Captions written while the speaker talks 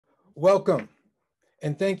Welcome,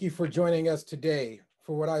 and thank you for joining us today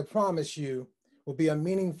for what I promise you will be a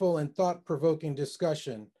meaningful and thought-provoking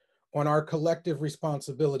discussion on our collective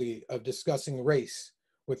responsibility of discussing race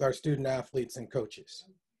with our student athletes and coaches.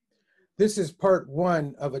 This is part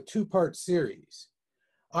one of a two-part series.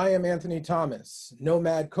 I am Anthony Thomas,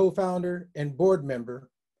 NOMAD co-founder and board member,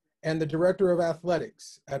 and the director of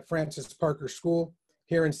athletics at Francis Parker School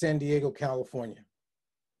here in San Diego, California.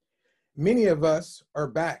 Many of us are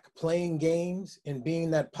back playing games and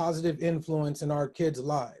being that positive influence in our kids'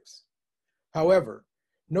 lives. However,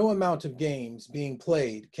 no amount of games being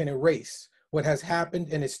played can erase what has happened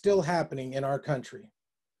and is still happening in our country.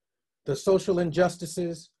 The social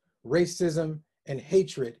injustices, racism, and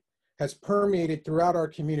hatred has permeated throughout our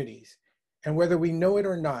communities, and whether we know it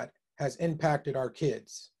or not, has impacted our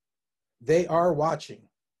kids. They are watching.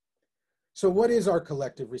 So what is our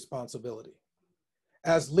collective responsibility?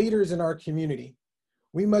 As leaders in our community,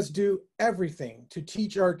 we must do everything to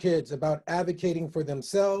teach our kids about advocating for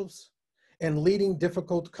themselves and leading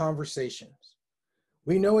difficult conversations.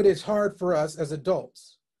 We know it is hard for us as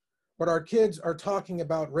adults, but our kids are talking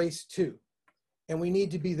about race too, and we need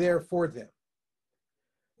to be there for them.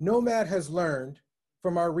 NOMAD has learned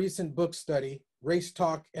from our recent book study, Race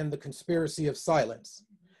Talk and the Conspiracy of Silence,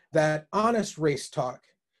 that honest race talk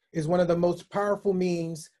is one of the most powerful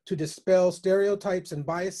means to dispel stereotypes and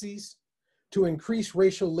biases, to increase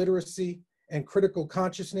racial literacy and critical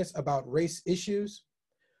consciousness about race issues,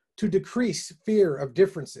 to decrease fear of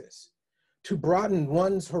differences, to broaden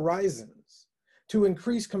one's horizons, to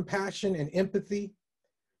increase compassion and empathy,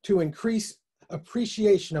 to increase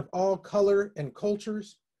appreciation of all color and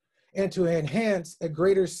cultures, and to enhance a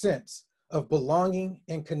greater sense of belonging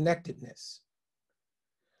and connectedness.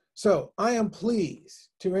 So I am pleased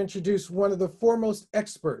to introduce one of the foremost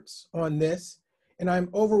experts on this, and I'm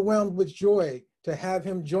overwhelmed with joy to have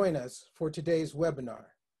him join us for today's webinar.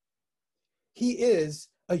 He is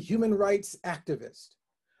a human rights activist,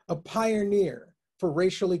 a pioneer for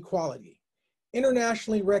racial equality,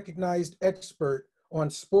 internationally recognized expert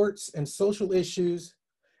on sports and social issues,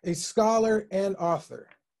 a scholar and author.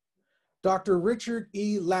 Dr. Richard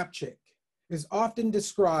E. Lapchick is often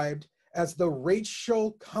described as the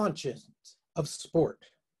racial conscience of sport.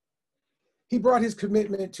 He brought his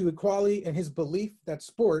commitment to equality and his belief that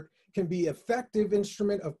sport can be an effective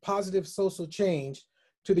instrument of positive social change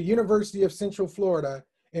to the University of Central Florida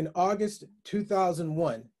in August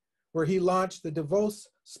 2001, where he launched the DeVos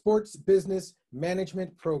Sports Business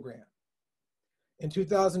Management Program. In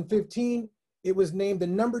 2015, it was named the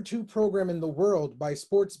 #2 program in the world by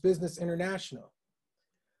Sports Business International.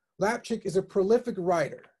 Lapchick is a prolific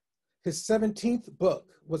writer. His 17th book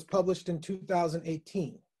was published in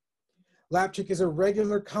 2018. Lapchick is a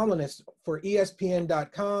regular columnist for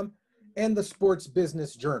ESPN.com and the Sports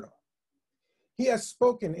Business Journal. He has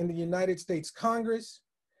spoken in the United States Congress,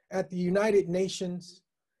 at the United Nations,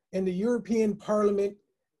 in the European Parliament,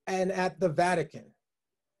 and at the Vatican.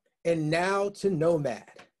 And now to NOMAD.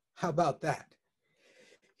 How about that?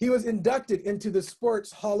 He was inducted into the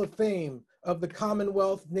Sports Hall of Fame of the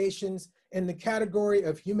Commonwealth Nations in the category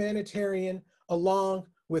of humanitarian, along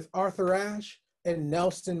with Arthur Ashe and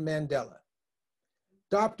Nelson Mandela.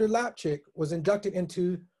 Dr. Lapchick was inducted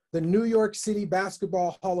into the New York City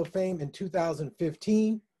Basketball Hall of Fame in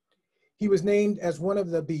 2015. He was named as one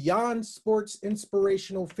of the Beyond Sports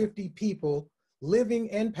Inspirational 50 people, living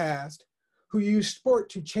and past, who used sport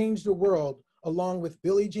to change the world, along with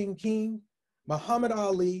Billie Jean King, Muhammad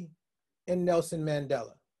Ali, and Nelson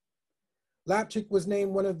Mandela. Lapchick was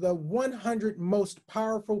named one of the 100 most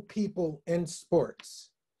powerful people in sports.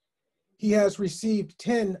 He has received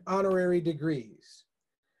 10 honorary degrees.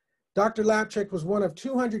 Dr. Lapchick was one of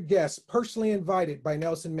 200 guests personally invited by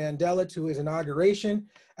Nelson Mandela to his inauguration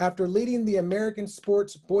after leading the American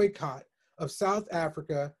sports boycott of South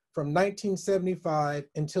Africa from 1975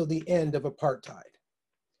 until the end of apartheid.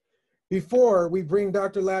 Before we bring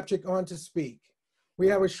Dr. Lapchick on to speak, we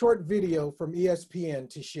have a short video from ESPN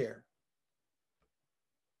to share.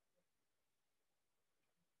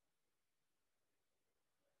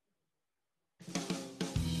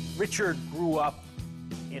 Richard grew up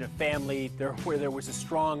in a family where there was a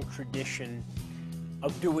strong tradition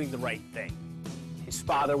of doing the right thing. His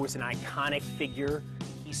father was an iconic figure.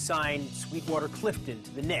 He signed Sweetwater Clifton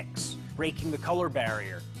to the Knicks, breaking the color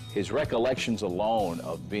barrier. His recollections alone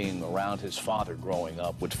of being around his father growing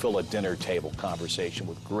up would fill a dinner table conversation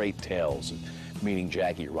with great tales, meeting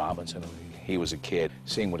Jackie Robinson when he was a kid,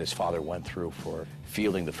 seeing what his father went through for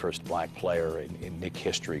fielding the first black player in Knick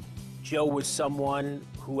history. Joe was someone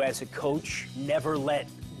who, as a coach, never let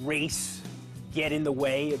race get in the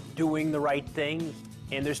way of doing the right thing.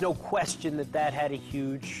 And there's no question that that had a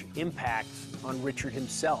huge impact on Richard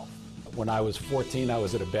himself. When I was 14, I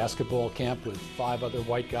was at a basketball camp with 5 other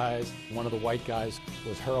white guys. One of the white guys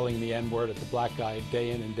was hurling the N-word at the black guy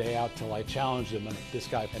day in and day out till I challenged him, and this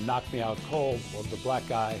guy had knocked me out cold. Well, the black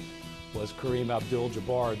guy was Kareem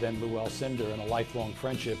Abdul-Jabbar, then Lou Alcindor, and a lifelong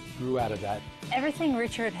friendship grew out of that. Everything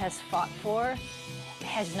Richard has fought for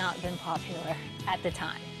has not been popular at the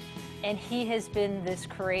time. And he has been this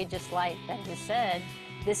courageous light that has said,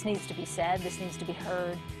 this needs to be said, this needs to be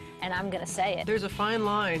heard, and I'm going to say it. There's a fine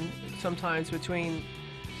line sometimes between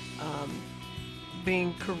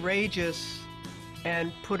being courageous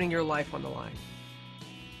and putting your life on the line.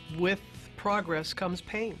 With progress comes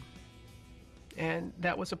pain. And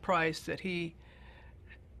that was a price that he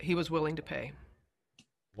was willing to pay.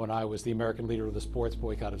 When I was the American leader of the sports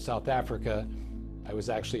boycott of South Africa, I was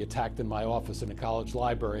actually attacked in my office in a college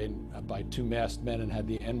library by 2 masked men and had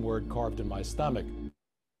the N-word carved in my stomach.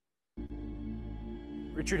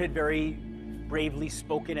 Richard had very bravely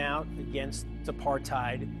spoken out against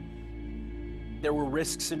apartheid. There were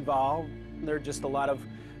risks involved. There were just a lot of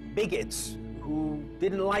bigots who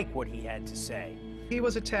didn't like what he had to say. He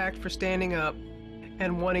was attacked for standing up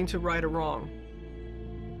and wanting to right a wrong.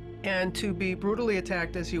 And to be brutally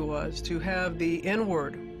attacked as he was, to have the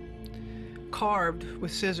N-word carved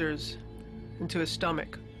with scissors into his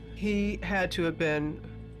stomach, he had to have been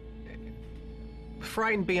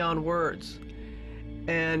frightened beyond words.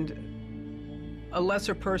 And a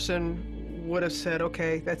lesser person would have said,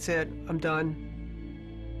 okay, that's it, I'm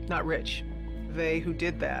done. Not Rich. They who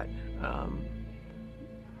did that,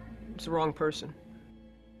 it's the wrong person.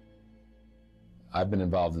 I've been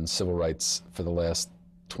involved in civil rights for the last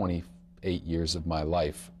 28 years of my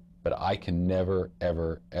life, but I can never,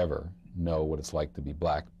 ever, ever know what it's like to be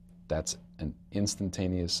black. That's an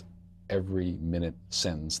instantaneous, every-minute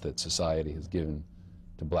sentence that society has given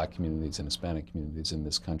to black communities and Hispanic communities in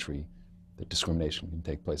this country, that discrimination can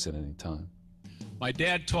take place at any time. My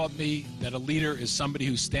dad taught me that a leader is somebody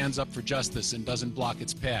who stands up for justice and doesn't block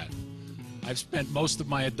its path. I've spent most of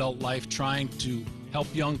my adult life trying to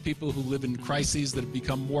help young people who live in crises that have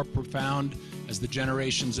become more profound as the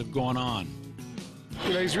generations have gone on.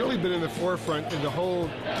 You know, he's really been in the forefront in the whole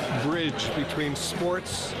bridge between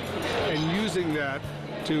sports and using that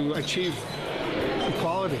to achieve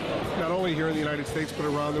equality, not only here in the United States, but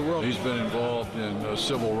around the world. He's been involved in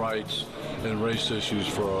civil rights and race issues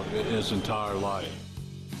for his entire life.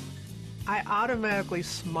 I automatically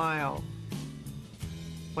smile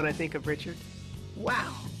when I think of Richard.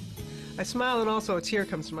 Wow. I smile and also a tear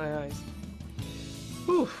comes to my eyes.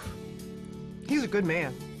 Whew. He's a good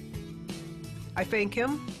man. I thank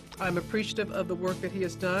him. I'm appreciative of the work that he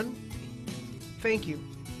has done. Thank you.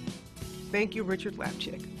 Thank you, Richard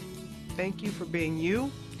Lapchick. Thank you for being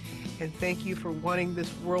you, and thank you for wanting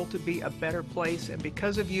this world to be a better place, and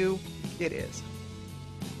because of you, it is.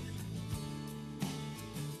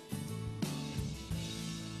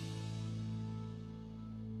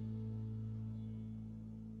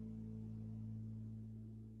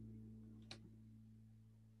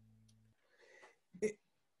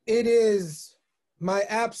 It is my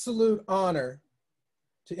absolute honor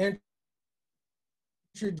to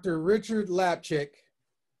introduce Richard Lapchick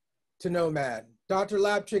to NOMAD. Dr.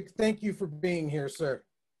 Lapchick, thank you for being here, sir.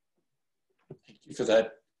 Thank you for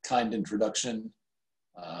that kind introduction.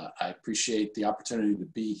 I appreciate the opportunity to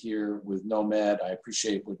be here with NOMAD. I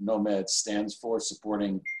appreciate what NOMAD stands for,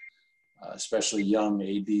 supporting especially young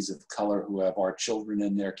ADs of color who have our children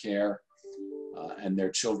in their care, and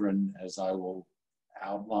their children, as I will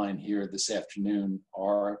outline here this afternoon,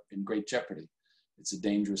 are in great jeopardy. It's a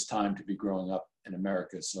dangerous time to be growing up in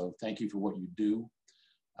America. So thank you for what you do.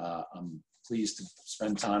 I'm pleased to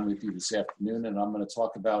spend time with you this afternoon, and I'm going to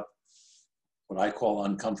talk about what I call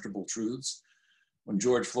uncomfortable truths. When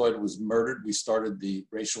George Floyd was murdered, we started the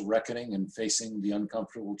racial reckoning and facing the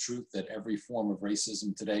uncomfortable truth that every form of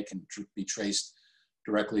racism today can be traced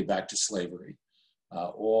directly back to slavery.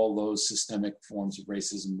 All those systemic forms of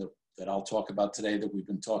racism that I'll talk about today, that we've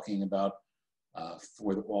been talking about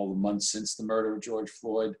for all the months since the murder of George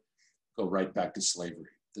Floyd, go right back to slavery.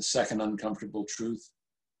 The second uncomfortable truth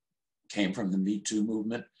came from the Me Too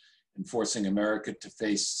movement and forcing America to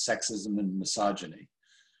face sexism and misogyny.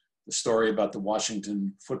 The story about the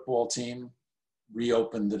Washington football team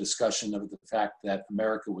reopened the discussion of the fact that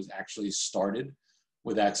America was actually started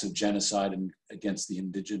with acts of genocide against the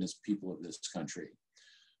indigenous people of this country.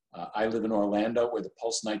 I live in Orlando, where the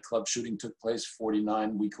Pulse nightclub shooting took place.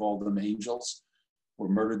 49, we call them angels, were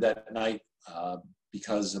murdered that night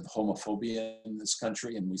because of homophobia in this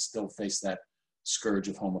country, and we still face that scourge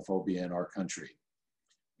of homophobia in our country.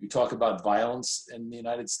 You talk about violence in the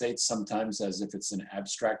United States sometimes as if it's an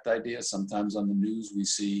abstract idea. Sometimes on the news we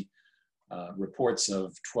see reports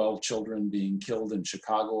of 12 children being killed in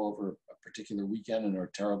Chicago over a particular weekend and are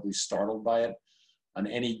terribly startled by it. On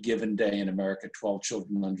any given day in America, 12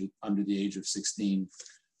 children under the age of 16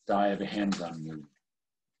 die of a handgun wound.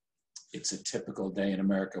 It's a typical day in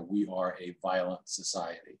America. We are a violent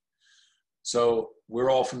society. So we're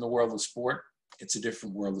all from the world of sport. It's a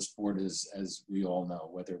different world of sport, as we all know,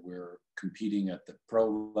 whether we're competing at the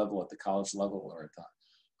pro level, at the college level, or at the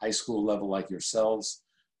high school level like yourselves.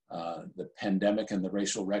 The pandemic and the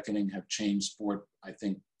racial reckoning have changed sport, I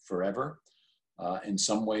think, forever. In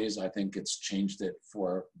some ways, I think it's changed it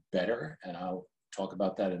for better, and I'll talk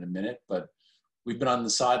about that in a minute. But we've been on the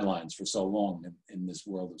sidelines for so long in this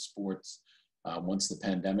world of sports once the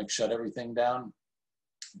pandemic shut everything down.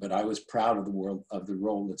 But I was proud of the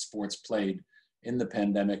role that sports played in the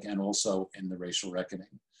pandemic and also in the racial reckoning.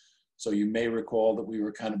 So you may recall that we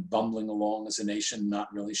were kind of bumbling along as a nation,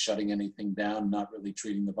 not really shutting anything down, not really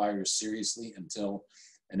treating the virus seriously until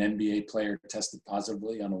an NBA player tested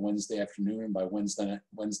positively on a Wednesday afternoon, and by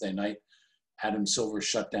Wednesday night, Adam Silver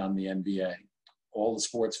shut down the NBA. All the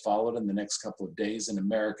sports followed in the next couple of days, and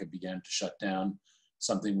America began to shut down,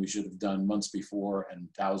 something we should have done months before, and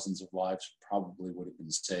thousands of lives probably would have been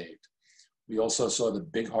saved. We also saw the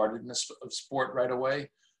big-heartedness of sport right away.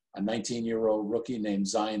 A 19-year-old rookie named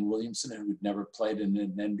Zion Williamson, who'd never played in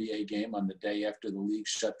an NBA game, on the day after the league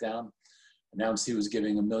shut down, announced he was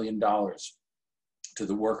giving $1 million to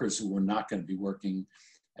the workers who were not going to be working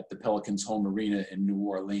at the Pelicans' home arena in New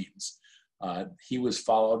Orleans. He was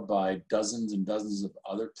followed by dozens and dozens of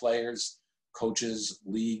other players, coaches,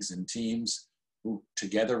 leagues, and teams who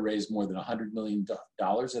together raised more than $100 million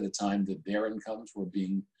at a time that their incomes were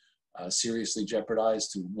being seriously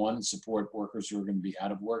jeopardized, to one, support workers who are going to be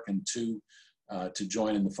out of work, and two, to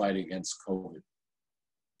join in the fight against COVID.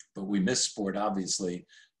 But we missed sport, obviously,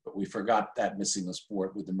 but we forgot that missing the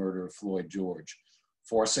sport with the murder of Floyd George,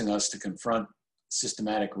 forcing us to confront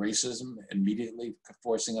systematic racism immediately,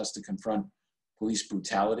 forcing us to confront police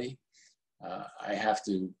brutality. I have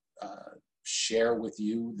to share with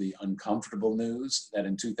you the uncomfortable news that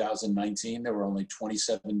in 2019, there were only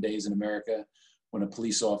 27 days in America when a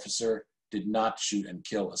police officer did not shoot and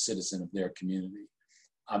kill a citizen of their community.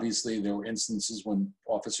 Obviously, there were instances when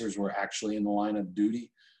officers were actually in the line of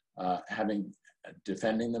duty,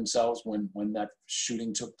 defending themselves when that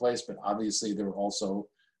shooting took place, but obviously there were also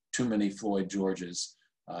too many Floyd Georges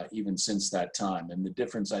even since that time. And the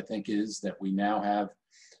difference, I think, is that we now have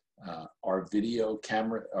our video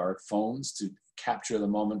camera, our phones, to capture the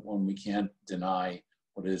moment when we can't deny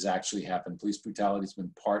what has actually happened. Police brutality has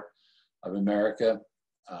been part of America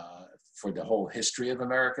for the whole history of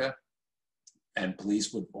America. And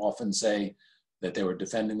police would often say that they were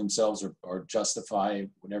defending themselves or justify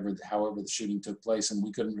however the shooting took place, and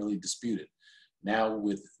we couldn't really dispute it. Now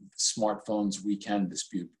with smartphones, we can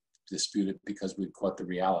dispute it because we've caught the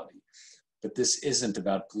reality. But this isn't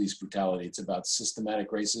about police brutality. It's about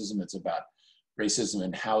systematic racism. It's about racism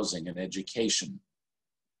in housing and education,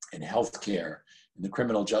 in healthcare, in the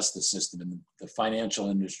criminal justice system, in the financial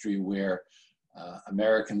industry, where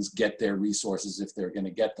Americans get their resources, if they're going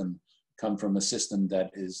to get them, come from a system that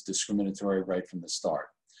is discriminatory right from the start.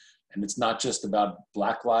 And it's not just about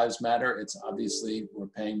Black Lives Matter. It's obviously, we're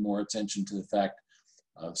paying more attention to the fact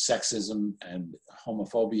of sexism and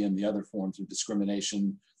homophobia and the other forms of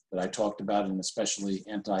discrimination that I talked about, and especially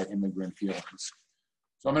anti-immigrant feelings.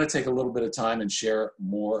 So I'm going to take a little bit of time and share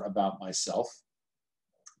more about myself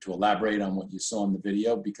to elaborate on what you saw in the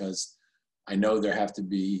video, because I know there have to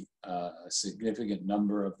be a significant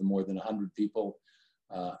number of the more than 100 people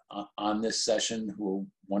on this session who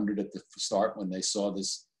wondered at the start when they saw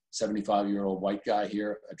this 75-year-old white guy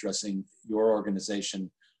here addressing your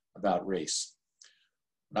organization about race.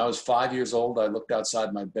 When I was 5 years old, I looked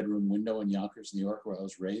outside my bedroom window in Yonkers, New York, where I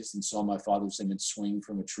was raised, and saw my father's image swing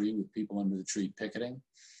from a tree with people under the tree picketing.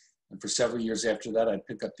 And for several years after that, I'd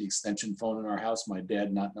pick up the extension phone in our house, my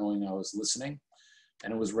dad not knowing I was listening,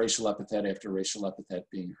 and it was racial epithet after racial epithet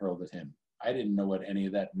being hurled at him. I didn't know what any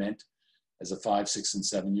of that meant as a 5, 6, and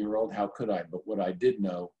 7-year-old. How could I? But what I did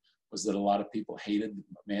know was that a lot of people hated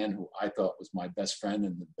the man who I thought was my best friend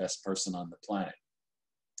and the best person on the planet.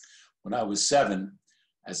 When I was 7,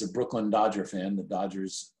 as a Brooklyn Dodger fan, the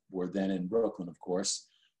Dodgers were then in Brooklyn, of course,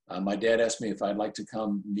 my dad asked me if I'd like to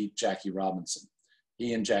come meet Jackie Robinson.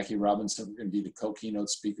 He and Jackie Robinson were going to be the co-keynote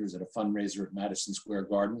speakers at a fundraiser at Madison Square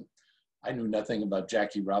Garden. I knew nothing about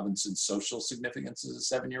Jackie Robinson's social significance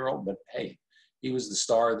as a 7-year-old, but hey, he was the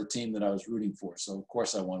star of the team that I was rooting for. So of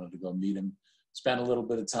course I wanted to go meet him. spent a little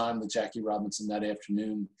bit of time with Jackie Robinson that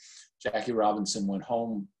afternoon. Jackie Robinson went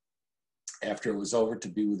home after it was over to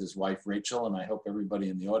be with his wife, Rachel, and I hope everybody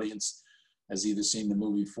in the audience has either seen the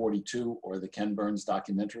movie 42 or the Ken Burns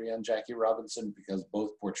documentary on Jackie Robinson, because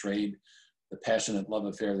both portrayed the passionate love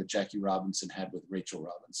affair that Jackie Robinson had with Rachel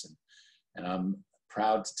Robinson. And I'm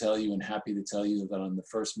proud to tell you and happy to tell you that on the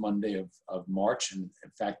first Monday of March, and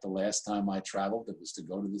in fact, the last time I traveled, it was to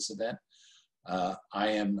go to this event, I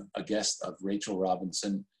am a guest of Rachel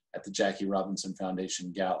Robinson at the Jackie Robinson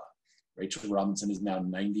Foundation Gala. Rachel Robinson is now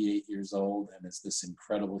 98 years old and is this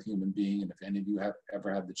incredible human being. And if any of you have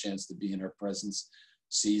ever had the chance to be in her presence,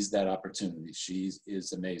 seize that opportunity. She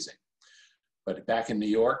is amazing. But back in New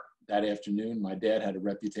York that afternoon, my dad had a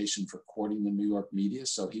reputation for courting the New York media,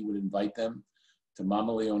 so he would invite them to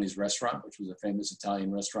Mama Leone's restaurant, which was a famous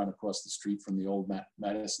Italian restaurant across the street from the old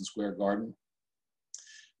Madison Square Garden.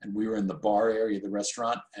 And we were in the bar area of the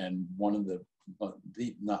restaurant, and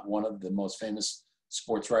not one of the most famous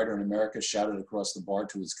sports writer in America shouted across the bar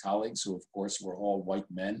to his colleagues, who of course were all white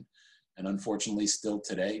men. And unfortunately still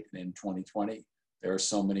today in 2020, there are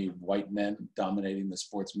so many white men dominating the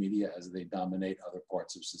sports media as they dominate other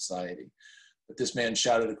parts of society. But this man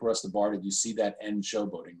shouted across the bar, "Did you see that end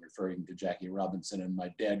showboating?" referring to Jackie Robinson. And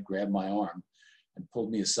my dad grabbed my arm and pulled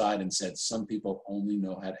me aside and said, "Some people only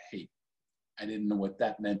know how to hate." I didn't know what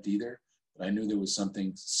that meant either, but I knew there was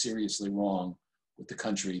something seriously wrong with the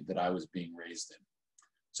country that I was being raised in.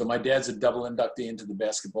 So my dad's a double inductee into the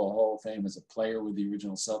Basketball Hall of Fame as a player with the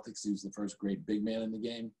original Celtics. He was the first great big man in the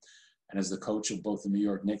game, and as the coach of both the New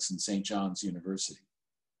York Knicks and St. John's University.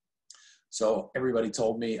 So everybody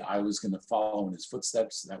told me I was going to follow in his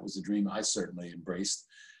footsteps. That was a dream I certainly embraced.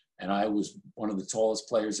 And I was one of the tallest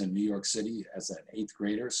players in New York City as an 8th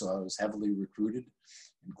grader, so I was heavily recruited,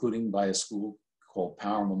 including by a school called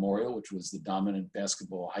Power Memorial, which was the dominant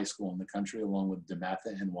basketball high school in the country, along with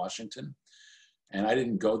DeMatha in Washington. And I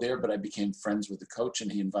didn't go there, but I became friends with the coach,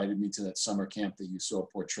 and he invited me to that summer camp that you saw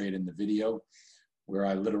portrayed in the video, where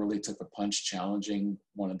I literally took a punch challenging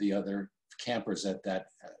one of the other campers at that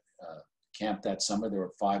camp that summer. There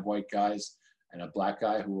were 5 white guys and a black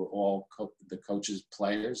guy who were all the coach's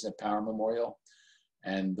players at Power Memorial.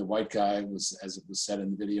 And the white guy was, as it was said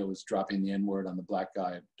in the video, was dropping the N-word on the black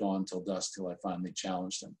guy dawn till dusk till I finally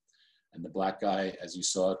challenged him. And the black guy, as you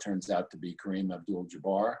saw, turns out to be Kareem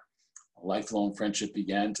Abdul-Jabbar. A lifelong friendship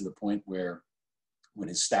began to the point where when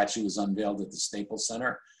his statue was unveiled at the Staples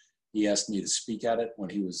Center, he asked me to speak at it when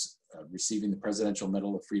he was receiving the Presidential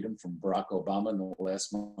Medal of Freedom from Barack Obama in the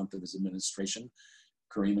last month of his administration.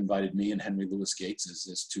 Kareem invited me and Henry Louis Gates as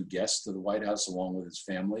his 2 guests to the White House along with his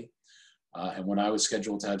family. And when I was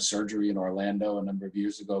scheduled to have surgery in Orlando a number of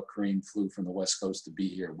years ago, Kareem flew from the West Coast to be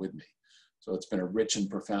here with me. So it's been a rich and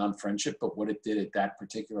profound friendship, but what it did at that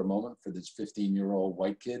particular moment for this 15-year-old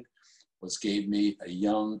white kid was gave me a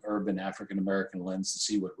young, urban African-American lens to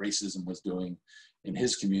see what racism was doing in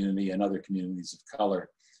his community and other communities of color.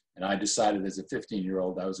 And I decided as a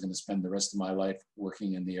 15-year-old, I was going to spend the rest of my life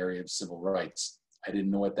working in the area of civil rights. I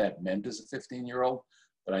didn't know what that meant as a 15-year-old,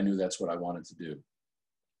 but I knew that's what I wanted to do.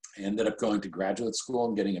 I ended up going to graduate school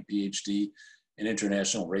and getting a PhD in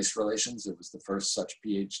international race relations. It was the first such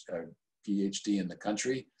PhD in the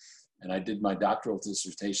country. And I did my doctoral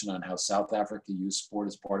dissertation on how South Africa used sport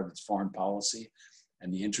as part of its foreign policy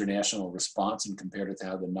and the international response, and compared it to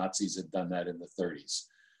how the Nazis had done that in the 30s.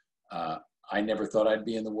 I never thought I'd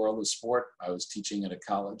be in the world of sport. I was teaching at a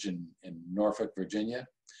college in Norfolk, Virginia,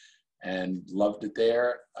 and loved it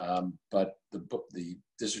there. But the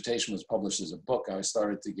dissertation was published as a book. I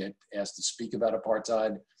started to get asked to speak about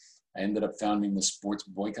apartheid. I ended up founding the sports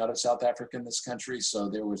boycott of South Africa in this country. So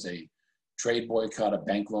there was a trade boycott, a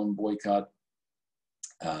bank loan boycott,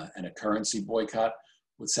 and a currency boycott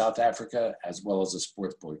with South Africa, as well as a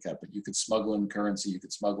sports boycott. But you could smuggle in currency, you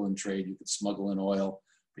could smuggle in trade, you could smuggle in oil,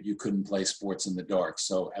 but you couldn't play sports in the dark.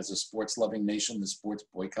 So as a sports-loving nation, the sports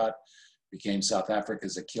boycott became South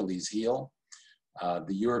Africa's Achilles heel.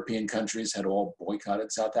 The European countries had all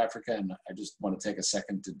boycotted South Africa, and I just want to take a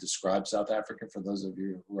second to describe South Africa for those of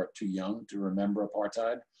you who are too young to remember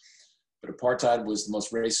apartheid. But apartheid was the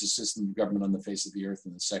most racist system of government on the face of the earth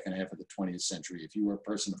in the second half of the 20th century. If you were a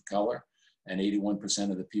person of color, and 81%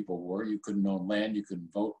 of the people were, you couldn't own land, you couldn't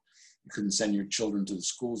vote, you couldn't send your children to the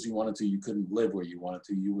schools you wanted to, you couldn't live where you wanted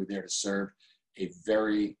to, you were there to serve a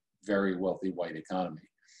very, very wealthy white economy.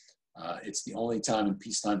 It's the only time in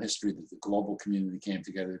peacetime history that the global community came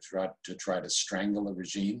together to try to strangle a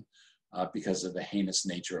regime because of the heinous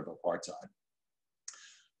nature of apartheid.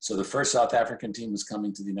 So the first South African team was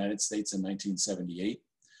coming to the United States in 1978.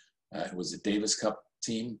 It was a Davis Cup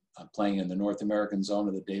team playing in the North American zone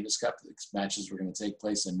of the Davis Cup. The matches were going to take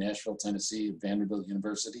place in Nashville, Tennessee, at Vanderbilt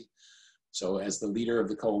University. So as the leader of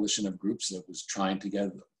the coalition of groups that was trying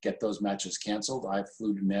to get those matches canceled, I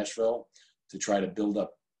flew to Nashville to try to build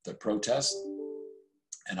up the protest.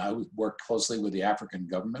 And I worked closely with the African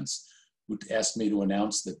governments who asked me to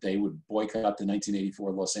announce that they would boycott the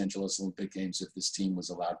 1984 Los Angeles Olympic Games if this team was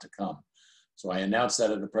allowed to come. So I announced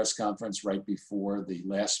that at a press conference right before the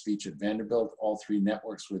last speech at Vanderbilt. All three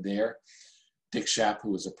networks were there. Dick Schaap,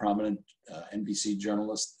 who was a prominent NBC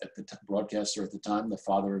journalist at the broadcaster at the time, the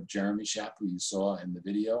father of Jeremy Schaap, who you saw in the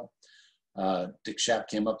video. Dick Schaap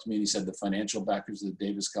came up to me and he said the financial backers of the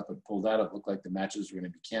Davis Cup had pulled out. It looked like the matches were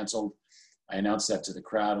going to be canceled. I announced that to the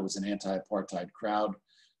crowd. It was an anti-apartheid crowd.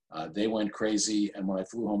 They went crazy. And when I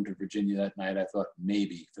flew home to Virginia that night, I thought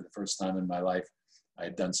maybe for the first time in my life, I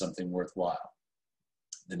had done something worthwhile.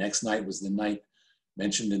 The next night was the night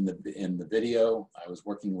mentioned in the video. I was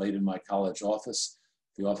working late in my college office.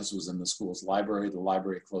 The office was in the school's library. The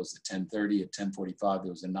library closed at 10:30. At 10:45,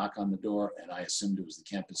 there was a knock on the door, and I assumed it was the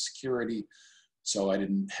campus security. So I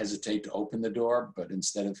didn't hesitate to open the door, but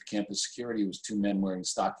instead of campus security, it was two men wearing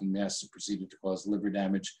stocking masks who proceeded to cause liver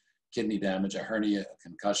damage, kidney damage, a hernia, a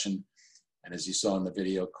concussion, and as you saw in the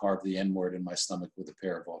video, carved the N-word in my stomach with a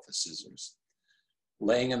pair of office scissors.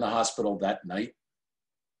 Laying in the hospital that night,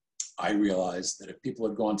 I realized that if people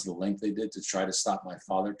had gone to the length they did to try to stop my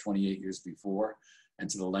father 28 years before, and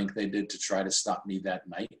to the length they did to try to stop me that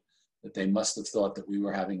night, that they must have thought that we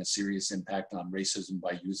were having a serious impact on racism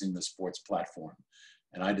by using the sports platform.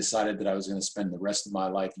 And I decided that I was going to spend the rest of my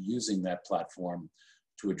life using that platform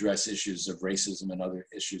to address issues of racism and other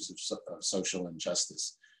issues of social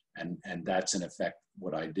injustice. And that's in effect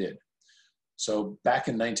what I did. So back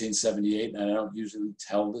in 1978, and I don't usually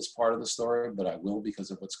tell this part of the story, but I will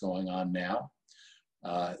because of what's going on now.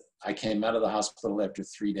 I came out of the hospital after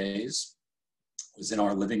 3 days, was in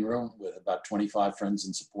our living room with about 25 friends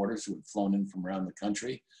and supporters who had flown in from around the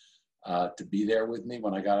country to be there with me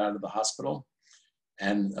when I got out of the hospital.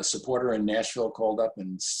 And a supporter in Nashville called up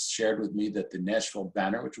and shared with me that the Nashville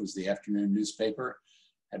Banner, which was the afternoon newspaper,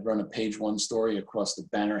 had run a page one story across the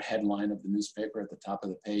banner headline of the newspaper at the top of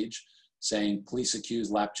the page, saying, "Police accuse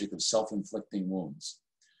Lapchick of self-inflicting wounds."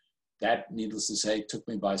 That, needless to say, took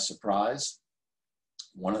me by surprise.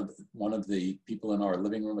 One of the people in our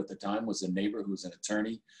living room at the time was a neighbor who was an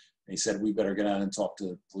attorney. He said, "We better get out and talk to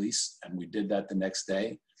the police." And we did that the next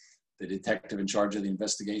day. The detective in charge of the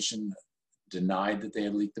investigation denied that they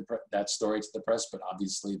had leaked that story to the press, but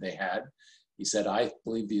obviously they had. He said, "I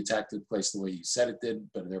believe the attack took place the way you said it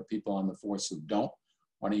did, but there are people on the force who don't.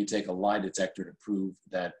 Why don't you take a lie detector to prove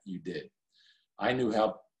that you did?" I knew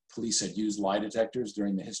how police had used lie detectors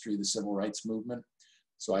during the history of the civil rights movement.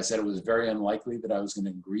 So I said it was very unlikely that I was going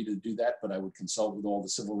to agree to do that, but I would consult with all the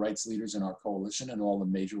civil rights leaders in our coalition, and all the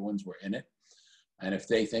major ones were in it. And if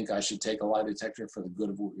they think I should take a lie detector for the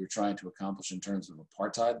good of what we were trying to accomplish in terms of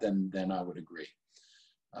apartheid, then I would agree.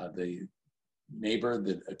 The neighbor,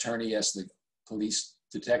 the attorney, asked the police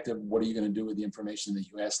detective, "What are you going to do with the information that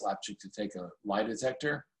you asked Lapchick to take a lie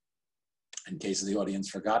detector?" In case the audience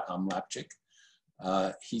forgot, I'm Lapchick.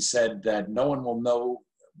 He said that no one will know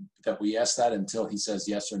that we asked that until he says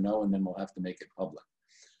yes or no, and then we'll have to make it public.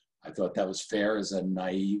 I thought that was fair as a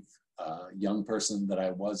naive young person that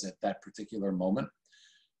I was at that particular moment,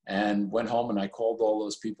 and went home and I called all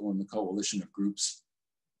those people in the coalition of groups,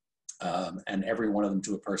 and every one of them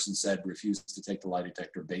to a person said refused to take the lie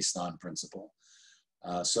detector based on principle.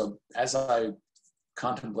 So as I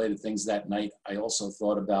contemplated things that night, I also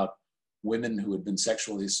thought about women who had been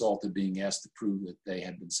sexually assaulted being asked to prove that they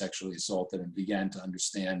had been sexually assaulted, and began to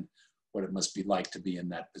understand what it must be like to be in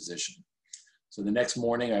that position. So the next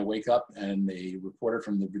morning I wake up and a reporter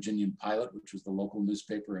from the Virginian Pilot, which was the local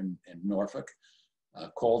newspaper in Norfolk,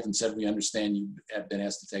 called and said, "We understand you have been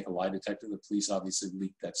asked to take a lie detector." The police obviously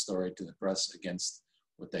leaked that story to the press against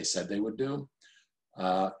what they said they would do.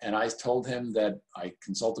 And I told him that I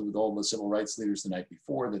consulted with all the civil rights leaders the night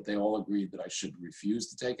before, that they all agreed that I should refuse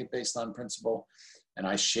to take it based on principle. And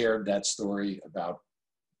I shared that story about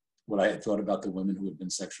what I had thought about the women who had been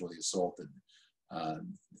sexually assaulted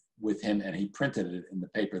with him, and he printed it in the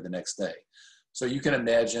paper the next day. So you can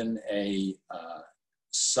imagine a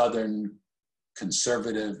Southern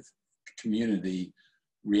conservative community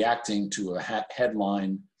reacting to a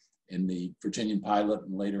headline in the Virginian Pilot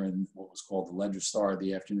and later in what was called the Ledger Star,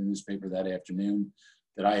 the afternoon newspaper that afternoon,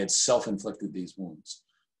 that I had self-inflicted these wounds.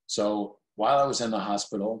 So while I was in the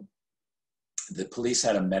hospital, the police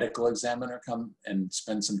had a medical examiner come and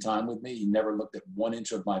spend some time with me. He never looked at 1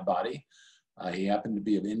 inch of my body, He happened to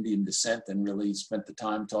be of Indian descent and really spent the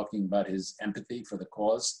time talking about his empathy for the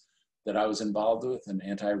cause that I was involved with, an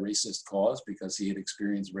anti-racist cause, because he had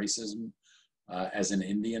experienced racism as an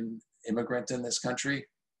Indian immigrant in this country.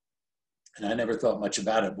 And I never thought much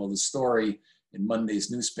about it. Well, the story in Monday's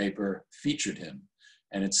newspaper featured him,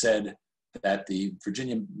 and it said that the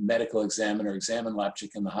Virginia medical examiner examined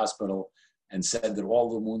Lapchick in the hospital and said that all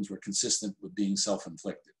the wounds were consistent with being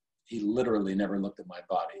self-inflicted. He literally never looked at my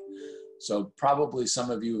body. So probably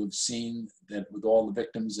some of you have seen that with all the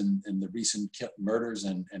victims in the recent murders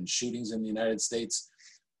and shootings in the United States,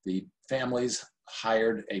 the families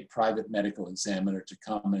hired a private medical examiner to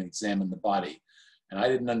come and examine the body. And I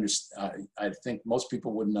didn't understand, I think most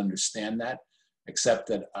people wouldn't understand that, except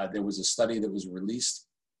that there was a study that was released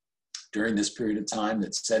during this period of time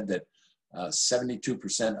that said that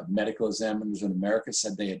 72% of medical examiners in America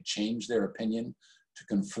said they had changed their opinion to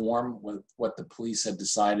conform with what the police had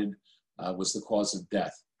decided was the cause of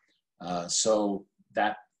death. So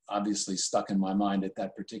that obviously stuck in my mind at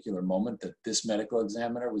that particular moment, that this medical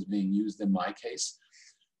examiner was being used in my case.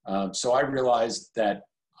 So I realized that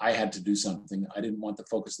I had to do something. I didn't want the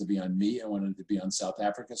focus to be on me. I wanted it to be on South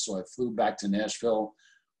Africa. So I flew back to Nashville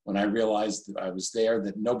when I realized that I was there,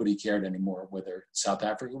 that nobody cared anymore whether South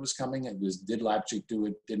Africa was coming. It was, did Lapchick do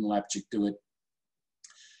it? Didn't Lapchick do it?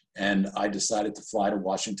 And I decided to fly to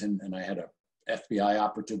Washington, and I had a FBI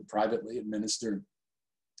operative privately administer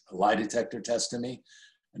a lie detector test to me,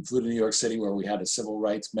 and flew to New York City, where we had a civil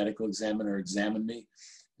rights medical examiner examine me.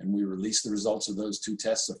 And we released the results of those two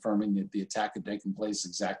tests, affirming that the attack had taken place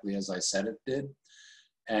exactly as I said it did.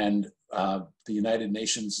 And the United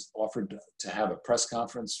Nations offered to have a press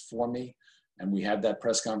conference for me. And we had that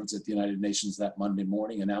press conference at the United Nations that Monday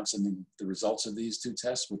morning, announcing the results of these two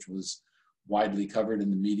tests, which was widely covered in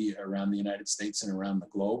the media around the United States and around the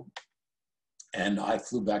globe. And I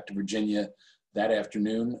flew back to Virginia that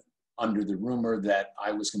afternoon under the rumor that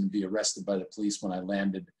I was going to be arrested by the police when I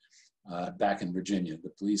landed back in Virginia.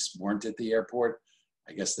 The police weren't at the airport.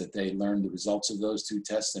 I guess that they learned the results of those two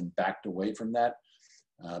tests and backed away from that.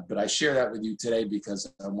 But I share that with you today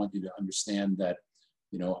because I want you to understand that,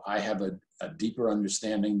 you know, I have a deeper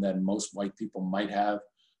understanding than most white people might have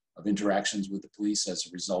of interactions with the police as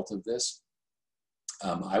a result of this.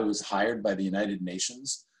 I was hired by the United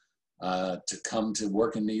Nations to come to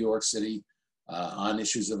work in New York City on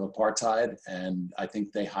issues of apartheid. And I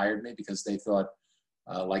think they hired me because they thought,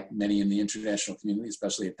 like many in the international community,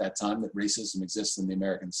 especially at that time, that racism exists in the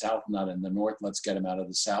American South, not in the North. Let's get him out of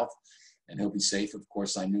the South and he'll be safe. Of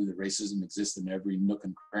course, I knew that racism exists in every nook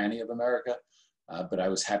and cranny of America, but I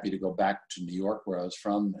was happy to go back to New York, where I was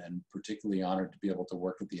from, and particularly honored to be able to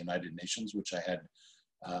work at the United Nations, which I had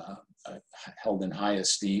held in high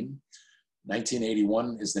esteem.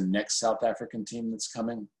 1981 is the next South African team that's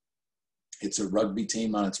coming. It's a rugby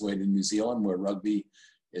team on its way to New Zealand, where rugby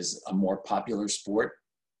is a more popular sport.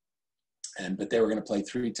 But they were going to play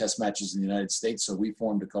 3 test matches in the United States, so we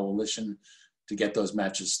formed a coalition to get those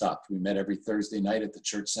matches stopped. We met every Thursday night at the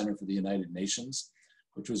Church Center for the United Nations,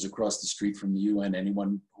 which was across the street from the UN.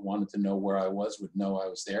 Anyone who wanted to know where I was would know I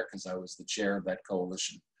was there because I was the chair of that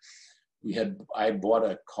coalition. I bought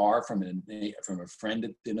a car from a friend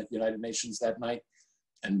at the United Nations that night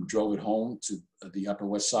and drove it home to the Upper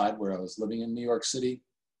West Side, where I was living in New York City.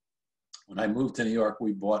 When I moved to New York,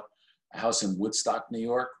 we bought a house in Woodstock, New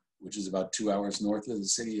York, which is about 2 hours north of the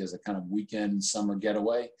city, as a kind of weekend summer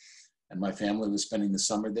getaway. And my family was spending the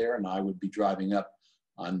summer there, and I would be driving up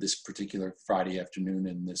on this particular Friday afternoon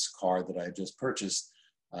in this car that I had just purchased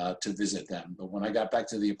to visit them. But when I got back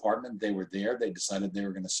to the apartment, they were there. They decided they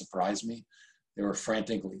were going to surprise me. They were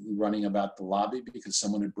frantically running about the lobby because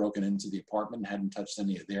someone had broken into the apartment, hadn't touched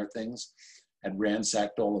any of their things, had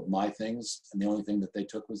ransacked all of my things, and the only thing that they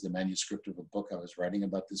took was the manuscript of a book I was writing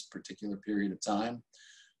about this particular period of time.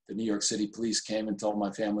 The New York City police came and told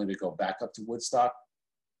my family to go back up to Woodstock,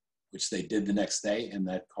 which they did the next day in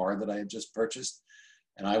that car that I had just purchased.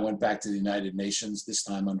 And I went back to the United Nations, this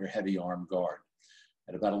time under heavy armed guard.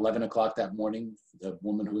 At about 11 o'clock that morning, the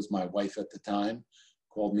woman who was my wife at the time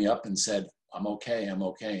called me up and said, I'm okay, I'm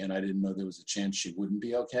okay. And I didn't know there was a chance she wouldn't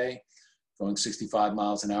be okay. Going 65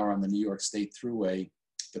 miles an hour on the New York State Thruway,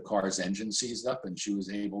 the car's engine seized up and she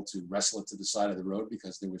was able to wrestle it to the side of the road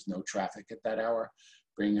because there was no traffic at that hour,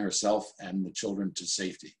 bringing herself and the children to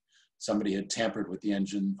safety. Somebody had tampered with the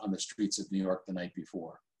engine on the streets of New York the night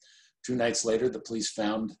before. 2 nights later, the police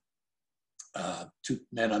found 2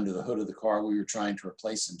 men under the hood of the car we were trying to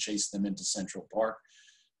replace and chased them into Central Park.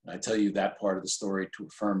 And I tell you that part of the story to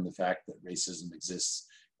affirm the fact that racism exists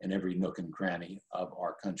in every nook and cranny of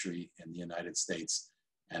our country in the United States,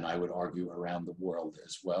 and I would argue around the world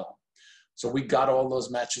as well. So we got all those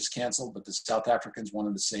matches canceled, but the South Africans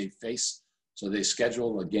wanted to save face. So they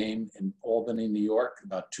scheduled a game in Albany, New York,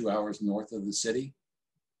 about 2 hours north of the city.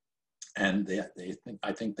 And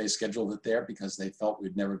I think they scheduled it there because they felt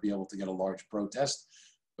we'd never be able to get a large protest,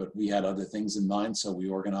 but we had other things in mind. So we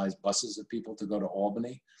organized buses of people to go to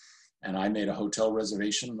Albany, and I made a hotel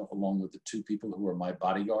reservation along with the 2 people who were my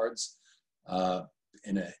bodyguards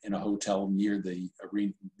in a hotel near the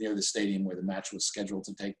arena, near the stadium where the match was scheduled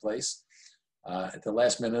to take place. At the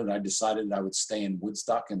last minute, I decided I would stay in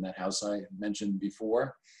Woodstock in that house I mentioned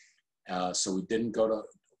before. So we didn't go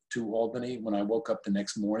to Albany. When I woke up the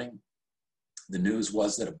next morning, the news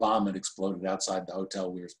was that a bomb had exploded outside the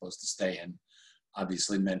hotel we were supposed to stay in,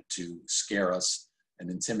 obviously meant to scare us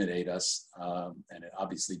and intimidate us. And it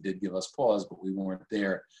obviously did give us pause, but we weren't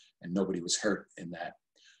there and nobody was hurt in that.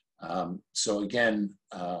 So again,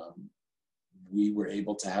 we were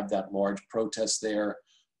able to have that large protest there.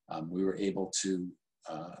 We were able to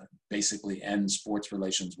basically end sports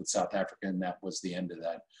relations with South Africa, and that was the end of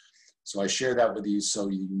that. So I share that with you so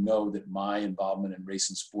you know that my involvement in race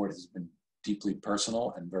and sport has been deeply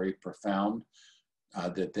personal and very profound,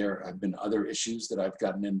 that there have been other issues that I've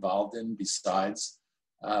gotten involved in besides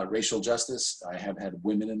racial justice. I have had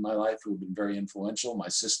women in my life who have been very influential. My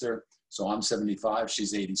sister, so I'm 75,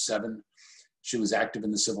 she's 87. She was active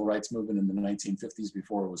in the civil rights movement in the 1950s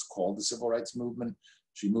before it was called the civil rights movement.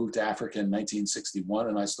 She moved to Africa in 1961,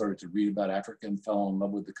 and I started to read about Africa and fell in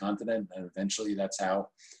love with the continent. And eventually that's how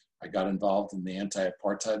I got involved in the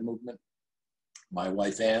anti-apartheid movement. My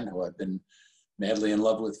wife, Ann, who I've been madly in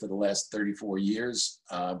love with for the last 34 years,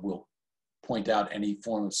 will point out any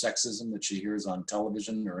form of sexism that she hears on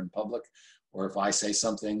television or in public, or if I say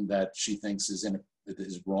something that she thinks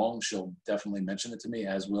is wrong, she'll definitely mention it to me,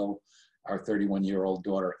 as will our 31-year-old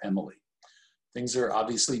daughter, Emily. Things are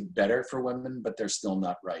obviously better for women, but they're still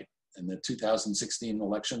not right. In the 2016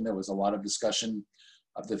 election, there was a lot of discussion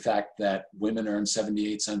of the fact that women earn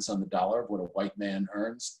 78 cents on the dollar of what a white man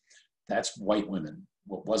earns. That's white women.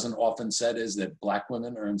 What wasn't often said is that Black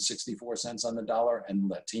women earn 64 cents on the dollar and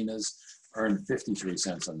Latinas earn 53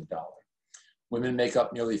 cents on the dollar. Women make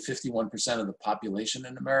up nearly 51% of the population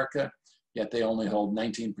in America, yet they only hold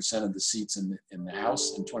 19% of the seats in the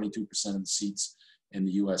House and 22% of the seats in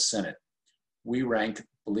the US Senate. We rank,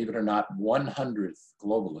 believe it or not, 100th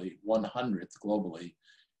globally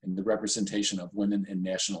in the representation of women in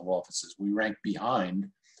national offices. We rank behind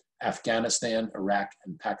Afghanistan, Iraq,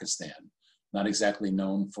 and Pakistan, not exactly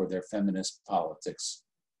known for their feminist politics.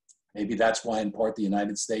 Maybe that's why, in part, the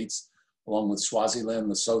United States, along with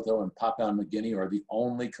Swaziland, Lesotho, and Papua New Guinea, are the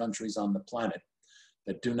only countries on the planet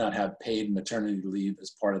that do not have paid maternity leave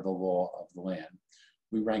as part of the law of the land.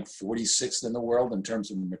 We rank 46th in the world in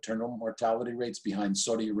terms of maternal mortality rates, behind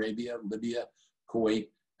Saudi Arabia, Libya, Kuwait,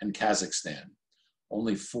 and Kazakhstan.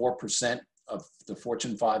 Only 4% of the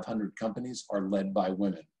Fortune 500 companies are led by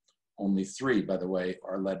women. Only 3, by the way,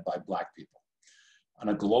 are led by Black people. On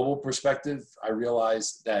a global perspective, I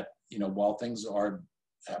realize that, while things are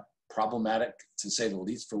problematic, to say the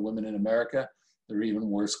least, for women in America, they're even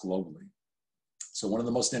worse globally. So one of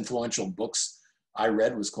the most influential books I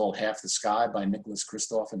read was called Half the Sky by Nicholas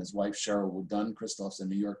Kristof and his wife, Cheryl Wood-Dunn. Kristof's a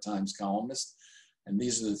New York Times columnist. And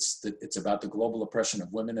it's about the global oppression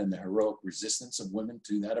of women and the heroic resistance of women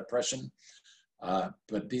to that oppression.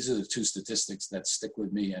 But these are the 2 statistics that stick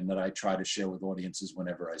with me and that I try to share with audiences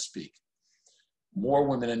whenever I speak. More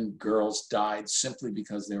women and girls died simply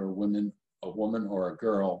because they were a woman or a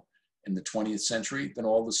girl in the 20th century than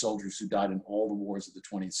all the soldiers who died in all the wars of the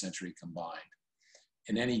 20th century combined.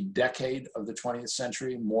 In any decade of the 20th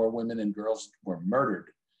century, more women and girls were murdered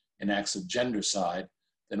in acts of gendercide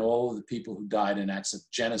than all of the people who died in acts of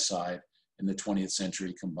genocide in the 20th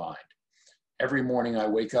century combined. Every morning I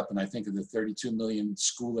wake up and I think of the 32 million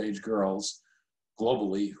school-age girls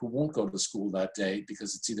globally who won't go to school that day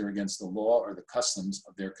because it's either against the law or the customs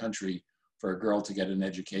of their country for a girl to get an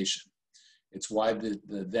education. It's why the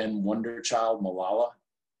then wonder child Malala,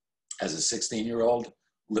 as a 16-year-old,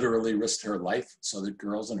 literally risked her life so that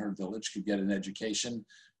girls in her village could get an education.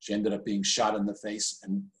 She ended up being shot in the face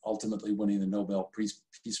and ultimately winning the Nobel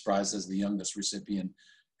Peace Prize as the youngest recipient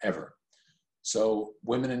ever. So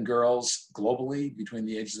women and girls globally between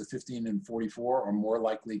the ages of 15 and 44 are more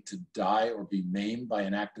likely to die or be maimed by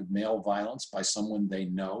an act of male violence by someone they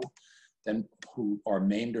know than who are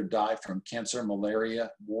maimed or die from cancer, malaria,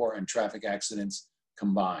 war, and traffic accidents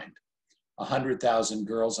combined. 100,000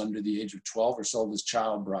 girls under the age of 12 are sold as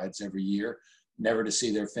child brides every year, never to see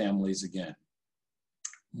their families again.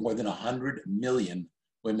 More than 100 million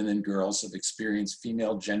women and girls have experienced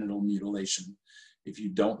female genital mutilation. If you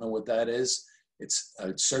don't know what that is, It's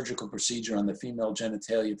a surgical procedure on the female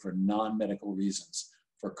genitalia for non-medical reasons,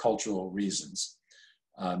 for cultural reasons.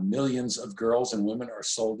 Millions of girls and women are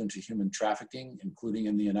sold into human trafficking, including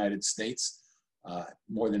in the United States.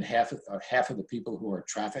 More than half of the people who are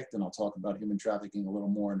trafficked, and I'll talk about human trafficking a little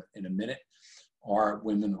more in a minute, are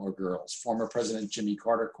women or girls. Former President Jimmy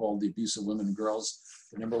Carter called the abuse of women and girls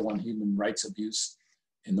the #1 human rights abuse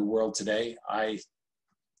in the world today. I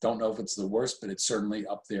don't know if it's the worst, but it's certainly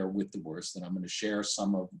up there with the worst, and I'm going to share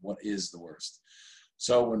some of what is the worst.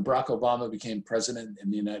 So when Barack Obama became president in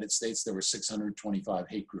the United States, there were 625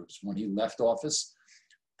 hate groups. When he left office,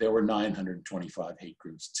 there were 925 hate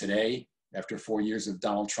groups. Today, after 4 years of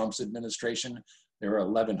Donald Trump's administration, there are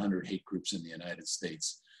 1,100 hate groups in the United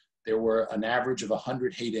States. There were an average of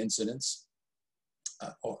 100 hate incidents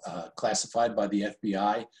classified by the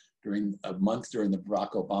FBI during a month during the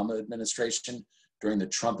Barack Obama administration. During the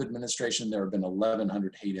Trump administration, there have been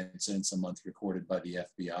 1,100 hate incidents a month recorded by the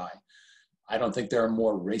FBI. I don't think there are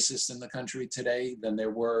more racists in the country today than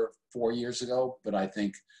there were 4 years ago, but I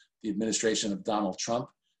think the administration of Donald Trump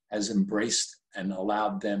has embraced and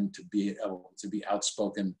allowed them to be able to be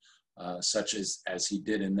outspoken, such as he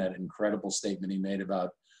did in that incredible statement he made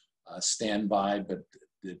about stand by, but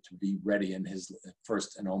to be ready in his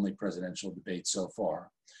first and only presidential debate so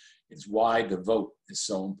far. It's why the vote is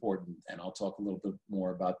so important, and I'll talk a little bit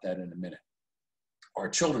more about that in a minute. Our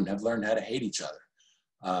children have learned how to hate each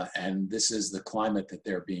other, and this is the climate that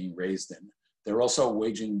they're being raised in. They're also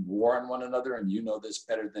waging war on one another, and you know this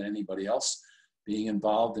better than anybody else, being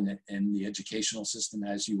involved in the educational system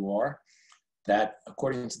as you are, that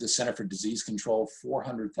according to the Center for Disease Control,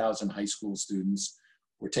 400,000 high school students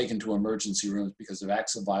were taken to emergency rooms because of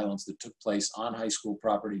acts of violence that took place on high school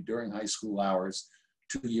property during high school hours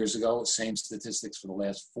 2 years ago. Same statistics for the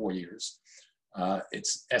last 4 years.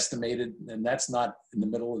 It's estimated, and that's not in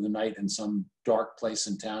the middle of the night in some dark place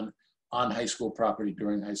in town, on high school property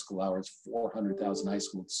during high school hours, 400,000 high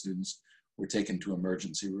school students were taken to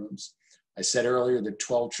emergency rooms. I said earlier that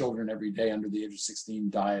 12 children every day under the age of 16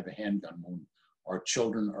 die of a handgun wound. Our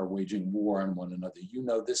children are waging war on one another. You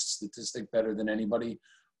know this statistic better than anybody.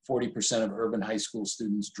 40% of urban high school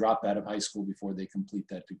students drop out of high school before they complete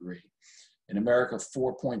that degree. In America,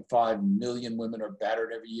 4.5 million women are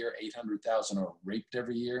battered every year. 800,000 are raped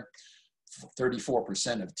every year.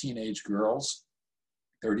 34% of teenage girls,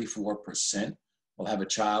 34%, will have a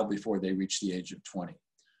child before they reach the age of 20.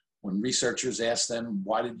 When researchers ask them,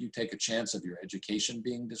 why did you take a chance of your education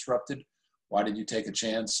being disrupted? Why did you take a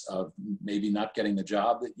chance of maybe not getting the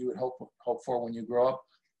job that you would hope for when you grow up?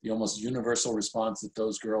 The almost universal response that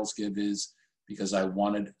those girls give is, because I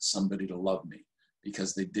wanted somebody to love me,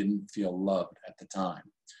 because they didn't feel loved at the time.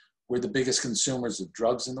 We're the biggest consumers of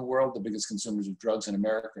drugs in the world. The biggest consumers of drugs in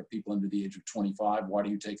America are people under the age of 25. Why do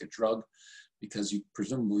you take a drug? Because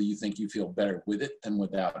presumably you think you feel better with it than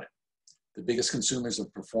without it. The biggest consumers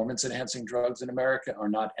of performance-enhancing drugs in America are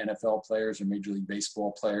not NFL players or Major League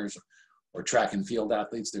Baseball players or track and field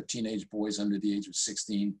athletes. They're teenage boys under the age of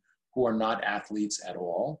 16 who are not athletes at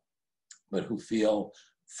all, but who feel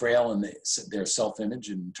frail in their self-image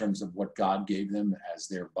in terms of what God gave them as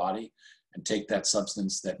their body, and take that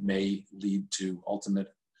substance that may lead to ultimate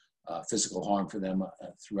physical harm for them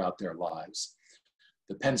throughout their lives.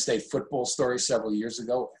 The Penn State football story several years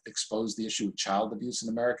ago exposed the issue of child abuse in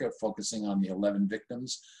America, focusing on the 11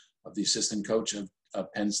 victims of the assistant coach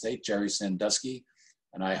of Penn State, Jerry Sandusky.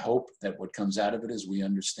 And I hope that what comes out of it is we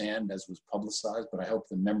understand, as was publicized, but I hope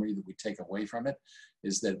the memory that we take away from it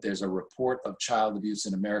is that there's a report of child abuse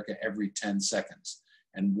in America every 10 seconds.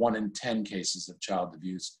 And 1 in 10 cases of child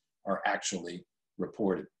abuse are actually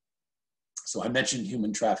reported. So I mentioned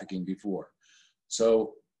human trafficking before.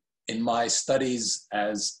 So in my studies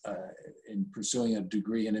in pursuing a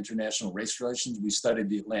degree in international race relations, we studied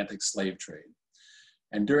the Atlantic slave trade.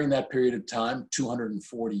 And during that period of time,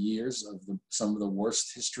 240 years of some of the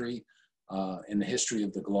worst history in the history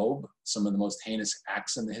of the globe, some of the most heinous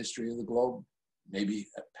acts in the history of the globe, maybe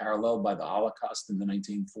paralleled by the Holocaust in the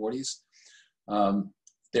 1940s.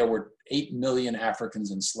 There were 8 million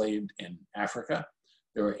Africans enslaved in Africa.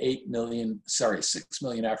 There were 6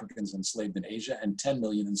 million Africans enslaved in Asia, and 10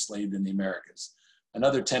 million enslaved in the Americas.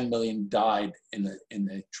 Another 10 million died in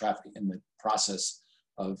the process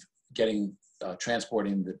of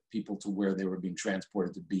transporting the people to where they were being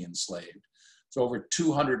transported to be enslaved. So over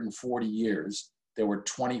 240 years, there were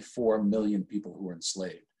 24 million people who were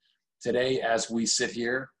enslaved. Today, as we sit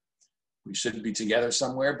here, we shouldn't be together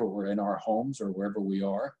somewhere, but we're in our homes or wherever we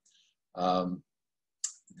are.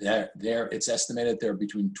 It's estimated there are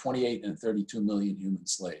between 28 and 32 million human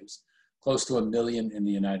slaves, close to 1 million in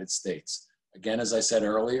the United States. Again, as I said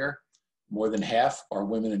earlier, More than half are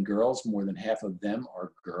women and girls. More than half of them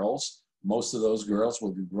are girls. Most of those girls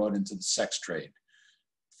will be brought into the sex trade.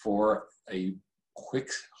 For a quick,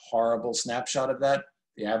 horrible snapshot of that,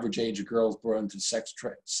 the average age of girls brought into sex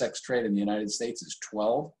trade in the United States is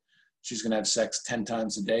 12. She's going to have sex 10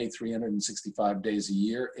 times a day, 365 days a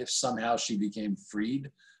year. If somehow she became freed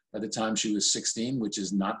by the time she was 16, which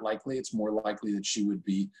is not likely, it's more likely that she would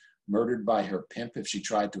be murdered by her pimp if she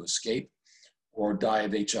tried to escape, or die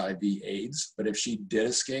of HIV/AIDS. But if she did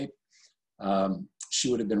escape, she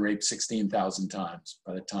would have been raped 16,000 times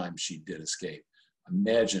by the time she did escape.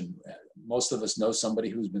 Imagine, most of us know somebody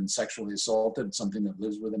who's been sexually assaulted, something that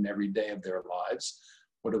lives with them every day of their lives,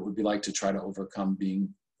 what it would be like to try to overcome being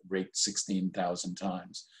raped 16,000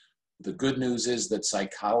 times. The good news is that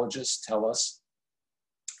psychologists tell us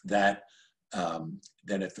that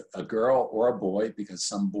that if a girl or a boy, because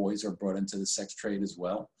some boys are brought into the sex trade as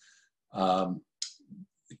well,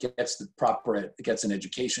 gets an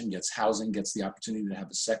education, gets housing, gets the opportunity to have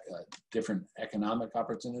a different economic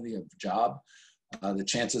opportunity of job, the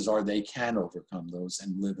chances are they can overcome those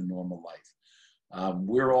and live a normal life.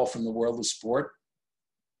 We're all from the world of sport.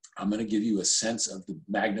 I'm going to give you a sense of the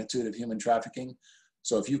magnitude of human trafficking.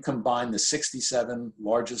 So if you combine the 67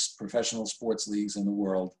 largest professional sports leagues in the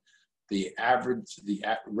world, the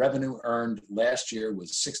revenue earned last year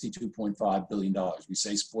was $62.5 billion. We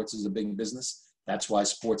say sports is a big business. That's why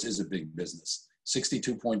sports is a big business.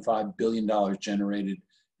 $62.5 billion generated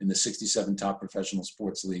in the 67 top professional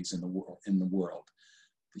sports leagues in the world.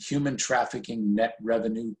 The human trafficking net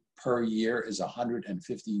revenue per year is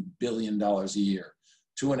 $150 billion a year,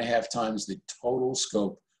 2.5 times the total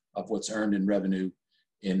scope of what's earned in revenue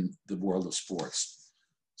in the world of sports.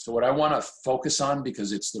 So what I want to focus on,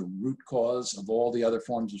 because it's the root cause of all the other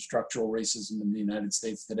forms of structural racism in the United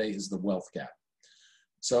States today, is the wealth gap.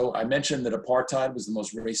 So I mentioned that apartheid was the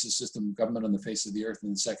most racist system of government on the face of the earth in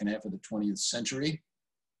the second half of the 20th century.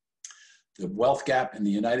 The wealth gap in the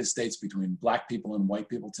United States between Black people and white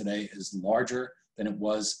people today is larger than it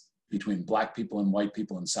was between Black people and white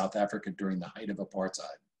people in South Africa during the height of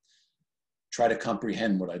apartheid. Try to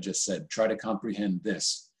comprehend what I just said. Try to comprehend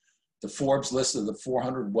this. The Forbes list of the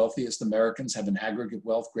 400 wealthiest Americans have an aggregate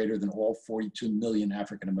wealth greater than all 42 million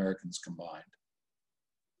African Americans combined.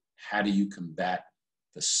 How do you combat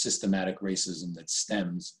the systematic racism that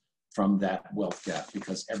stems from that wealth gap?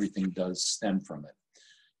 Because everything does stem from it.